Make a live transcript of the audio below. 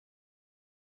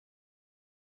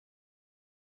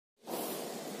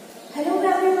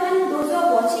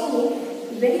watching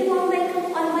me. Very warm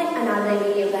welcome on my another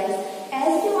video, guys.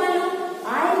 As you all know,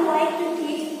 I like to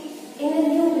teach in a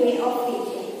new way of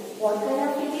teaching. What kind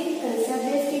of teaching?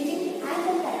 Concept-based teaching and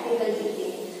the practical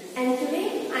teaching. And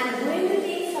today I am going to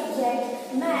take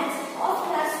subject Maths of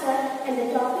class 1 and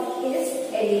the topic is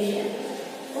addition.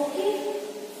 Okay?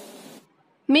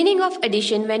 Meaning of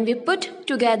addition: when we put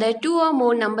together two or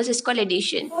more numbers is called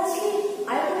addition. Firstly,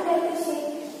 I would like to say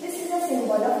this is a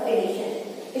symbol of addition.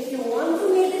 If you want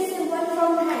to make this symbol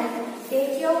from hand,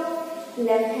 take your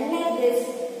left hand like this,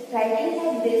 right hand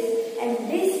like this,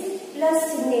 and this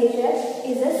plus signature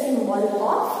is a symbol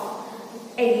of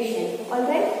addition.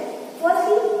 Alright?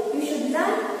 Firstly, you should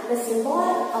learn the symbol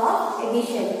of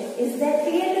addition. Is that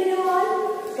clear to you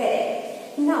all?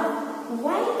 Correct. Now,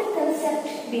 why the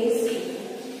concept based teaching?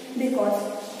 Because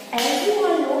as you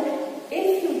all know,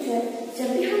 in future, जब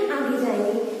भी हम आगे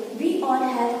जाएंगे, we all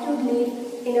have to live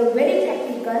in a very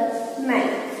practical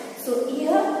manner. So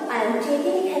here I am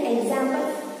taking an example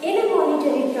in a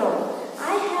monetary term.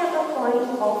 I have a coin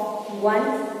of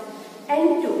 1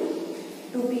 and 2.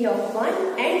 Rupee of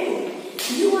 1 and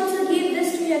 2. You also give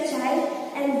this to your child,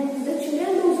 and the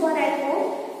children who are at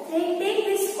home, they take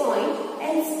this coin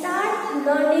and start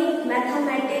learning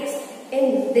mathematics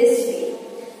in this way,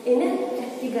 in a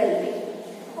practical way.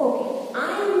 Okay,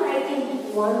 I am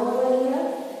writing 1 over here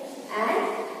and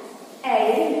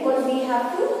adding, because we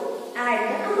have to add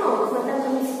the amount. मतलब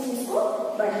हम इस चीज को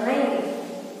बढ़ाएंगे.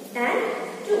 And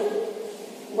 2.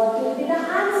 What will be the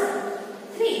answer?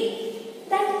 3.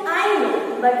 That I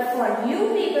know, but for you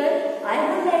people, I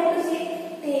would like to say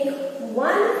take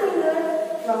one finger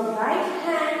from right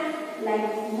hand like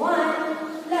 1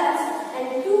 plus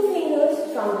and 2 fingers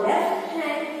from left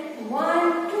hand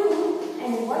 1, 2,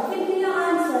 and what will be your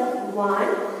answer?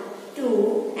 1,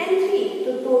 2 and 3.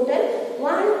 So total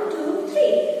 1, 2,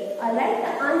 3. Alright,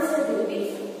 the answer will be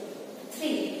 3.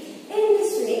 In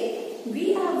this way,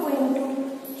 we are going to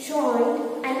join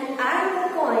and add the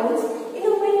coins in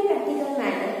a very practical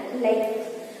manner. Like,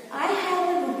 I have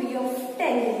a rupee of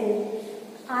 10.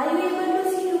 Are you able to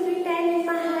see rupee 10 in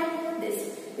my hand? This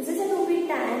is a rupee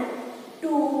 10,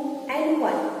 2 and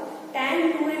 1.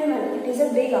 10, 2 and 1. It is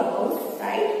a big amount,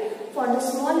 right? For the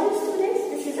smaller students,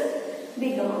 this is a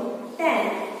big amount.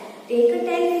 10. Take a 10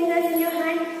 fingers in your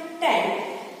hand. 10.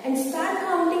 And start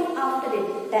counting after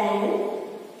it. 10,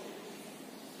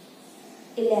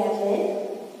 11,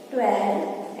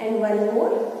 12, and one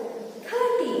more.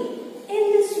 13. In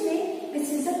this way,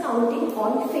 this is the counting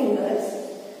on fingers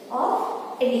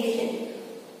of addition.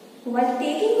 While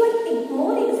taking one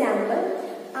more example,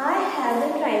 I have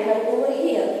a triangle over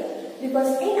here.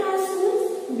 Because in our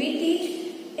schools, we teach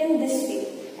in this way.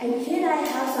 And here I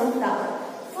have some flowers.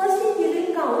 Firstly, we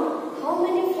will count how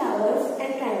many flowers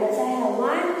and triangles I have.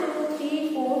 1, 2,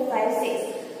 3, 4, 5, 6.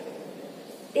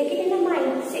 Take it in the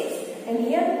mind, 6. And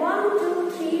here 1,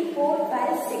 2, 3, 4,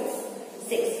 5, 6.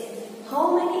 6.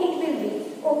 How many it will be?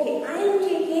 Okay, I am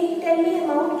taking, tell me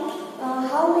about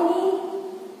how many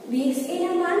weeks in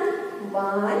a month?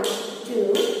 1,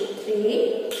 2,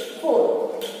 3,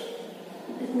 4.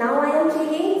 Now I am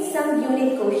taking some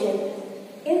unit question.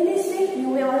 In this way, you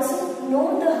may also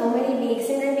know the how many weeks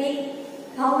in a week,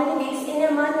 how many weeks in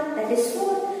a month, that is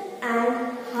 4,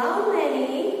 and how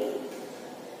many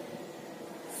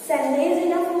Sundays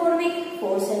in a 4 week,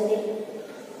 4 Sundays.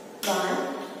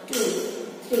 1, 2,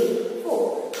 3,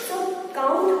 4. So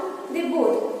count the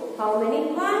both. How many?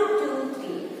 1, 2,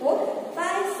 3, 4,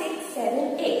 5, 6,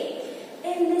 7, 8.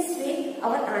 In this way,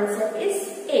 our answer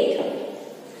is 8.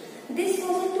 This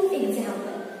was a 2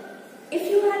 example. If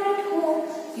you are at home,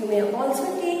 you may also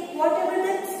take whatever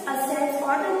the assets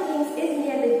or the things is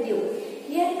near with you.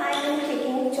 Here I am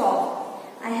taking chalk.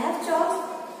 I have chalks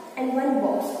and one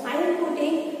box. I am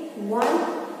putting 1,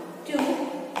 2,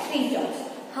 3 chalks.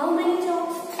 How many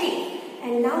chalks? 3.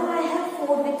 And now I have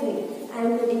 4 with me. I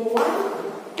am putting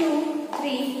 1, 2,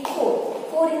 3, 4.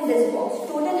 4 in this box.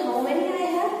 Total how many I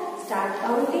have? Start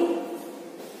counting.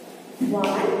 1,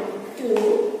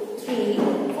 2, 3,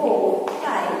 4,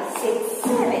 5, 6,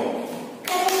 7.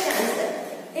 Correct answer.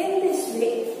 In this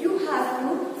way, you have to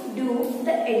do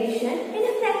the addition in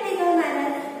a practical manner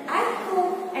at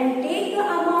home and take the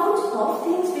amounts of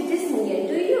things which is near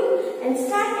to you and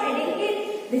start adding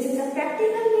it. This is a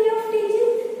practical way of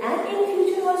teaching, and in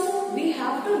future also we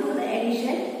have to do the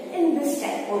addition in this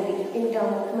type only, in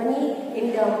terms of money,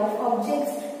 in terms of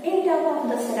objects, in terms of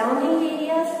the surrounding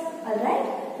areas.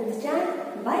 Alright, till this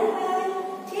time, bye bye.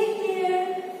 Take care.